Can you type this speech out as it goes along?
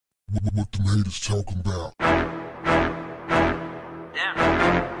What them haters talking about?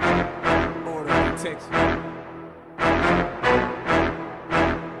 Damn. Order in Texas.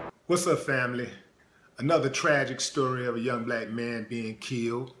 What's up, family? Another tragic story of a young black man being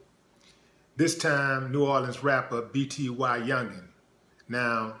killed. This time, New Orleans rapper B.T.Y. Youngin.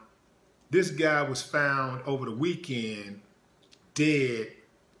 Now, this guy was found over the weekend dead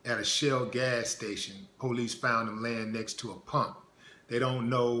at a Shell gas station. Police found him laying next to a pump. They don't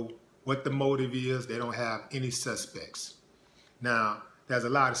know what the motive is. They don't have any suspects. Now, there's a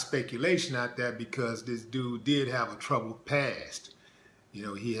lot of speculation out there because this dude did have a troubled past. You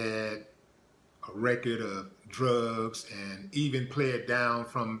know, he had a record of drugs and even pled down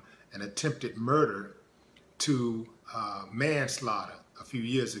from an attempted murder to manslaughter a few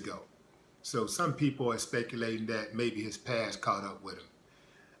years ago. So some people are speculating that maybe his past caught up with him.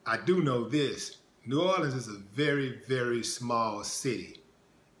 I do know this: New Orleans is a very, very small city,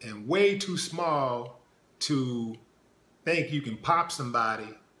 and way too small to think you can pop somebody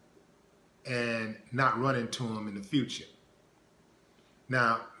and not run into them in the future.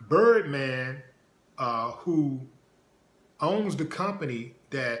 Now, Birdman, who owns the company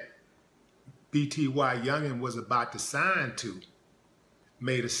that B.T.Y. Youngin was about to sign to,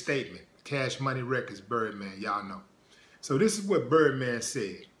 made a statement. Cash Money Records, Birdman, y'all know. So this is what Birdman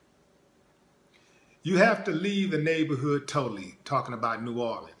said. You have to leave the neighborhood totally, talking about New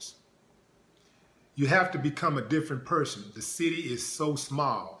Orleans. You have to become a different person. The city is so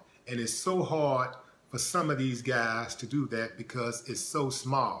small, and it's so hard for some of these guys to do that because it's so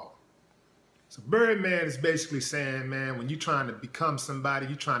small. So Birdman is basically saying, man, when you're trying to become somebody,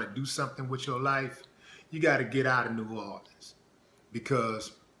 you're trying to do something with your life, you got to get out of New Orleans.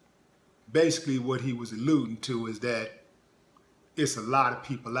 Because basically what he was alluding to is that it's a lot of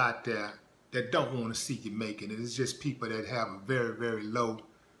people out there that don't want to see you making it. It's just people that have a very, very low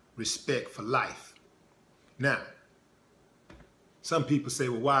respect for life. Now, some people say,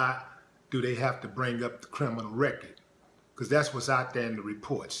 well, why do they have to bring up the criminal record? Because that's what's out there in the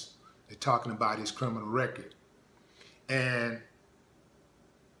reports. They're talking about his criminal record. And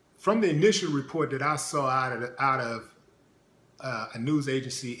from the initial report that I saw out of a news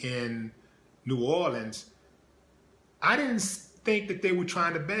agency in New Orleans, I didn't think that they were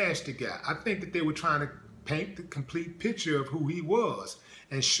trying to bash the guy. I think that they were trying to paint the complete picture of who he was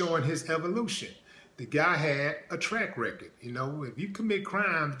and showing his evolution. The guy had a track record. You know, if you commit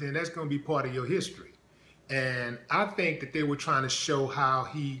crimes, then that's going to be part of your history. And I think that they were trying to show how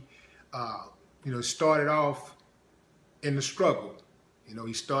he, started off in the struggle. You know,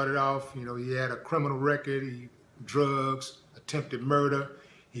 he started off, he had a criminal record, drugs, attempted murder.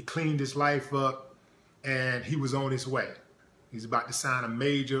 He cleaned his life up, and he was on his way. He's about to sign a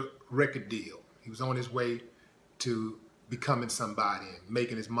major record deal. He was on his way to becoming somebody and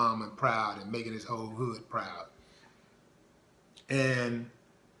making his mama proud and making his whole hood proud. And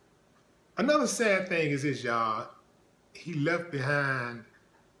another sad thing is this, y'all. He left behind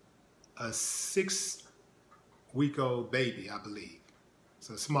a 6-week-old baby, I believe. It's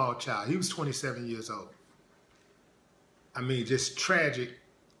a small child. He was 27 years old. I mean, just tragic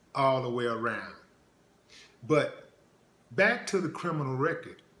all the way around. But back to the criminal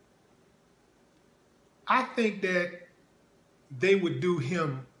record. I think that they would do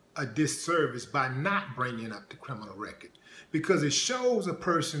him a disservice by not bringing up the criminal record, because it shows a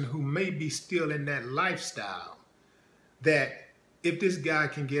person who may be still in that lifestyle that if this guy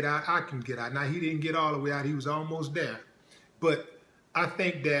can get out, I can get out. Now, he didn't get all the way out. He was almost there. But I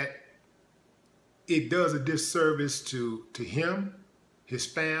think that it does a disservice to him, his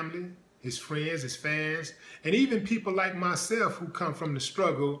family, his friends, his fans, and even people like myself who come from the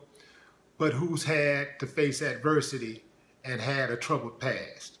struggle, but who's had to face adversity and had a troubled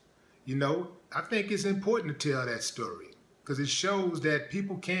past. You know, I think it's important to tell that story because it shows that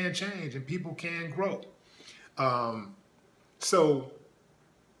people can change and people can grow. So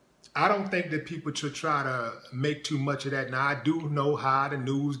I don't think that people should try to make too much of that. Now, I do know how the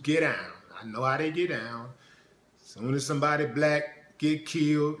news get down. I know how they get down. As soon as somebody black get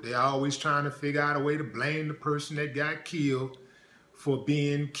killed, they're always trying to figure out a way to blame the person that got killed for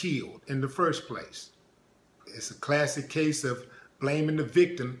being killed in the first place. It's a classic case of blaming the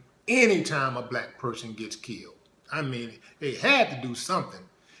victim anytime a black person gets killed. I mean, they had to do something.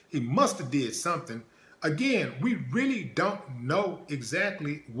 He must have did something. Again, we really don't know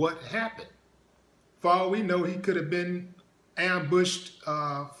exactly what happened. For all we know, he could have been ambushed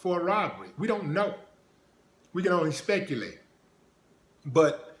for a robbery. We don't know. We can only speculate.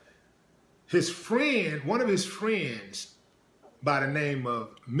 But his friend, one of his friends by the name of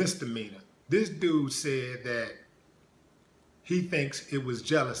Misdemeanor, this dude said that he thinks it was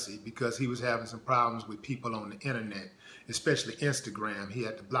jealousy because he was having some problems with people on the internet, especially Instagram. He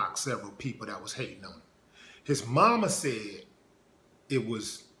had to block several people that was hating on him. His mama said it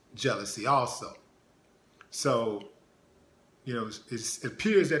was jealousy also. So, you know, it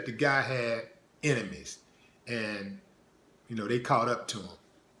appears that the guy had enemies and, you know, they caught up to him.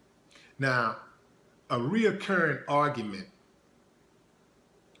 Now, a reoccurring argument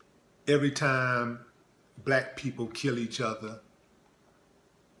every time black people kill each other,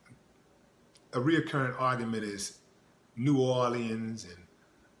 a reoccurring argument is New Orleans and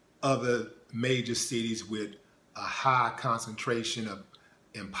other major cities with a high concentration of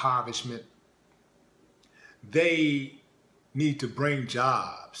impoverishment. They need to bring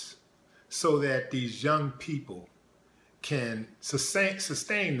jobs so that these young people can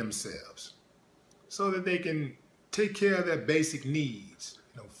sustain themselves, so that they can take care of their basic needs,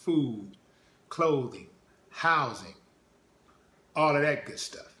 you know, food, clothing, housing, all of that good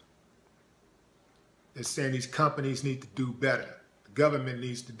stuff. They're saying these companies need to do better. The government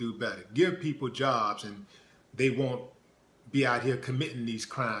needs to do better. Give people jobs and they won't be out here committing these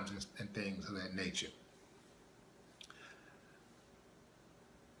crimes and things of that nature.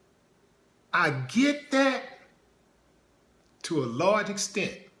 I get that to a large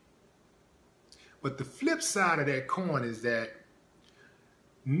extent. But the flip side of that coin is that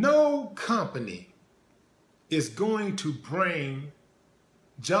no company is going to bring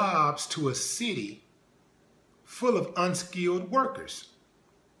jobs to a city full of unskilled workers.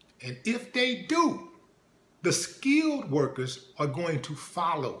 And if they do, the skilled workers are going to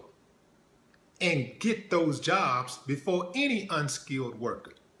follow and get those jobs before any unskilled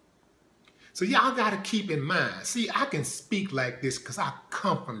worker. So y'all got to keep in mind. See, I can speak like this because I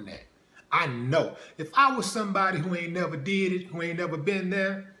come from that. I know. If I was somebody who ain't never did it, who ain't never been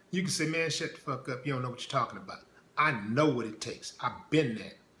there, you can say, man, shut the fuck up. You don't know what you're talking about. I know what it takes. I've been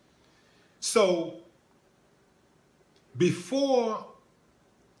there. So before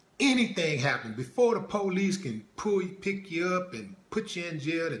anything happens, before the police can pick you up and put you in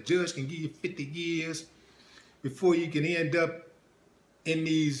jail, the judge can give you 50 years, before you can end up in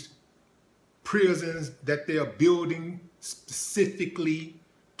these prisons that they are building specifically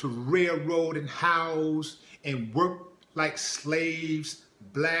to railroad and house and work like slaves,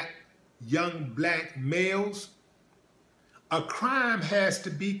 young black males, a crime has to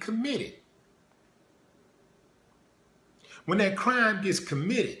be committed. When that crime gets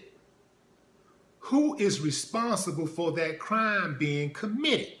committed, who is responsible for that crime being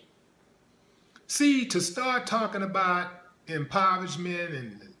committed? See, to start talking about impoverishment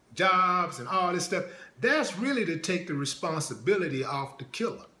and jobs and all this stuff, that's really to take the responsibility off the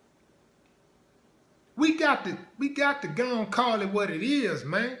killer. We got to go and call it what it is,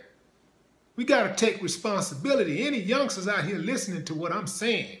 man. We got to take responsibility. Any youngsters out here listening to what I'm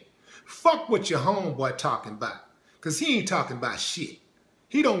saying, fuck what your homeboy talking about, because he ain't talking about shit.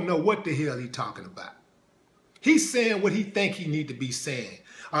 He don't know what the hell he talking about. He's saying what he think he need to be saying.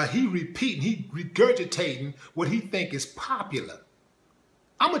 He regurgitating what he think is popular.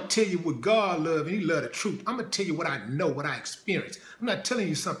 I'm going to tell you what God loves, and he love the truth. I'm going to tell you what I know, what I experienced. I'm not telling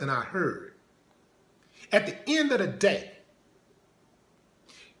you something I heard. At the end of the day,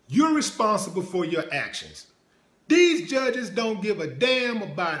 you're responsible for your actions. These judges don't give a damn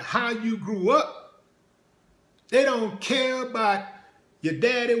about how you grew up. They don't care about your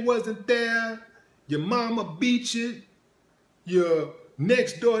daddy wasn't there, your mama beat you, your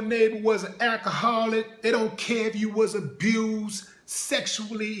next door neighbor was an alcoholic. They don't care if you was abused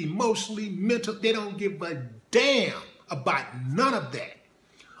sexually, emotionally, mentally. They don't give a damn about none of that.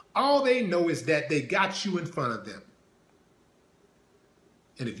 All they know is that they got you in front of them.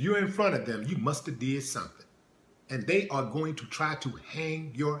 And if you're in front of them, you must have did something. And they are going to try to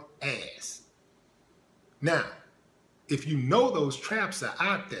hang your ass. Now, if you know those traps are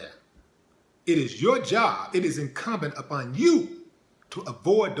out there, it is your job, it is incumbent upon you to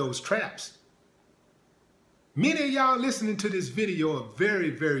avoid those traps. Many of y'all listening to this video are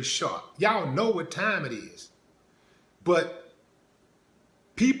very, very sharp. Y'all know what time it is. But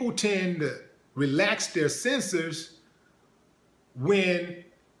people tend to relax their sensors when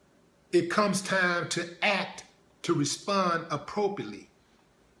it comes time to act, to respond appropriately.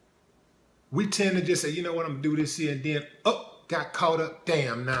 We tend to just say, you know what, I'm gonna do this here, and then, got caught up,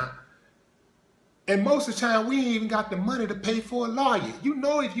 damn now. And most of the time, we ain't even got the money to pay for a lawyer. You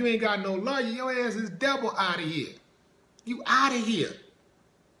know, if you ain't got no lawyer, your ass is double out of here. You out of here.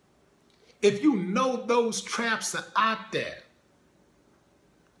 If you know those traps are out there,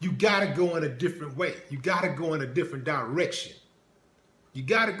 you gotta go in a different way. You gotta go in a different direction. You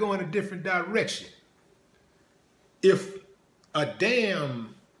gotta go in a different direction. If A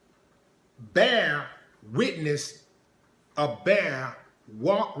damn bear witnessed a bear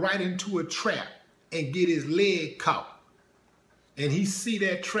walk right into a trap and get his leg caught. And he see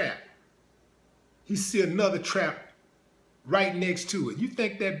that trap. He see another trap right next to it. You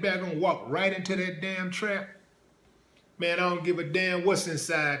think that bear gonna walk right into that damn trap? Man, I don't give a damn what's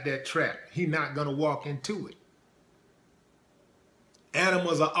inside that trap. He not gonna walk into it.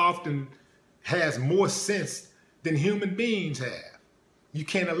 Animals are often has more sense than human beings have. You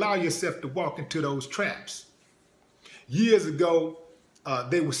can't allow yourself to walk into those traps. Years ago,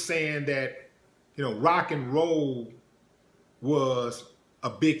 they were saying that, you know, rock and roll was a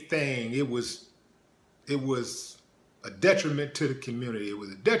big thing. It was a detriment to the community. It was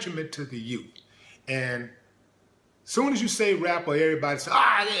a detriment to the youth. And soon as you say rapper, everybody says,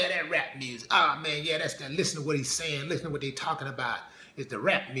 "Ah, yeah, that rap music. Ah, man, yeah, that's that. Listen to what he's saying. Listen to what they're talking about. It's the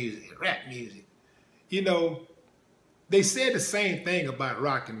rap music, rap music." You know, they said the same thing about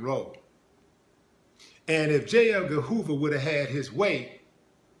rock and roll. And if J. Edgar Hoover would have had his way,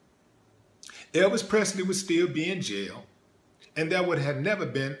 Elvis Presley would still be in jail, and there would have never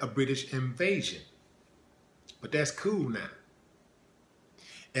been a British invasion. But that's cool now.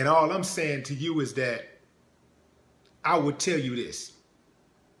 And all I'm saying to you is that I would tell you this,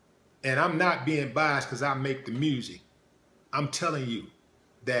 and I'm not being biased because I make the music. I'm telling you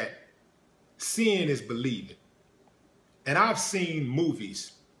that seeing is believing. And I've seen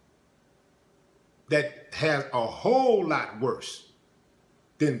movies that has a whole lot worse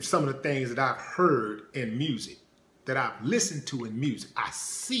than some of the things that I've heard in music, that I've listened to in music. I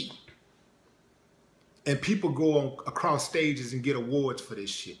see. And people go on across stages and get awards for this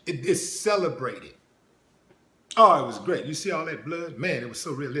shit. It's celebrated. Oh, it was great. You see all that blood? Man, it was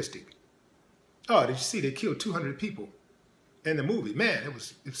so realistic. Oh, did you see they killed 200 people in the movie? Man, it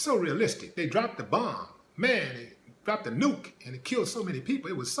was so realistic. They dropped the bomb. Man, they dropped the nuke and it killed so many people.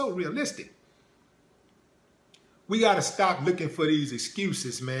 It was so realistic. We got to stop looking for these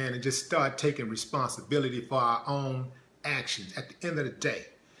excuses, man, and just start taking responsibility for our own actions. At the end of the day,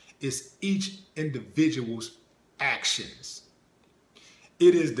 it's each individual's actions.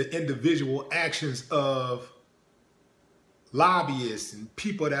 It is the individual actions of lobbyists and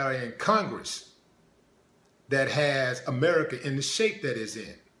people that are in Congress that has America in the shape that it's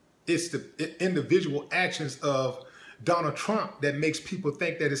in. It's the individual actions of Donald Trump that makes people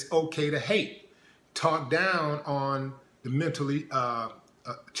think that it's okay to hate, talk down on the mentally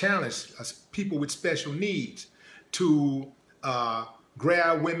challenged, people with special needs, to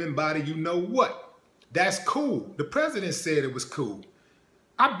grab women by the you know what. That's cool. The president said it was cool.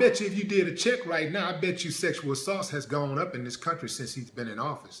 I bet you if you did a check right now, I bet you sexual assault has gone up in this country since he's been in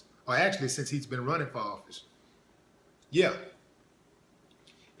office. Or actually since he's been running for office. Yeah.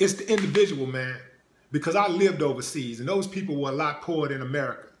 It's the individual, man. Because I lived overseas and those people were a lot poorer than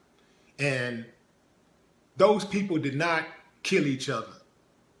America. And those people did not kill each other.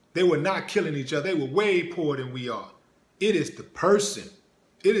 They were not killing each other. They were way poorer than we are. It is the person.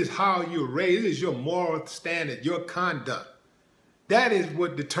 It is how you're raised. It is your moral standard, your conduct. That is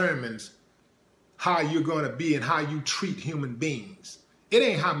what determines how you're going to be and how you treat human beings. It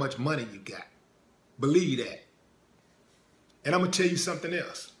ain't how much money you got. Believe that. And I'm going to tell you something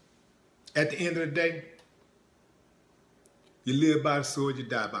else. At the end of the day, you live by the sword, you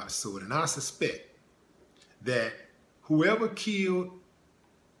die by the sword. And I suspect that whoever killed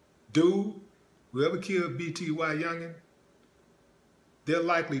whoever killed B.T.Y. Youngin, they'll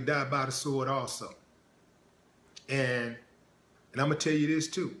likely die by the sword also. And I'm going to tell you this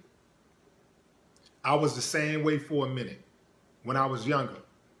too. I was the same way for a minute when I was younger.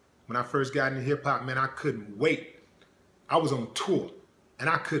 When I first got into hip hop, man, I couldn't wait. I was on tour and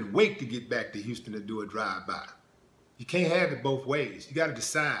I couldn't wait to get back to Houston to do a drive-by. You can't have it both ways. You got to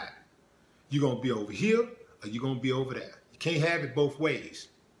decide. You're going to be over here or you're going to be over there. You can't have it both ways.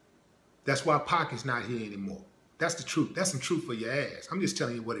 That's why Pac's not here anymore. That's the truth. That's some truth for your ass. I'm just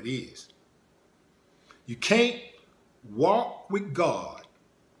telling you what it is. You can't walk with God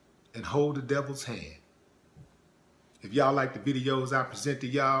and hold the devil's hand. If y'all like the videos I present to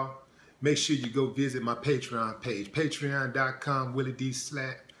y'all, make sure you go visit my Patreon page,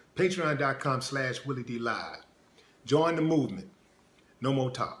 patreon.com/WillieD Join the movement. No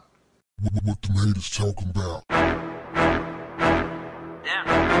more talk. What them haters talking about?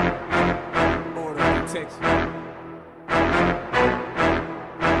 Order, protection.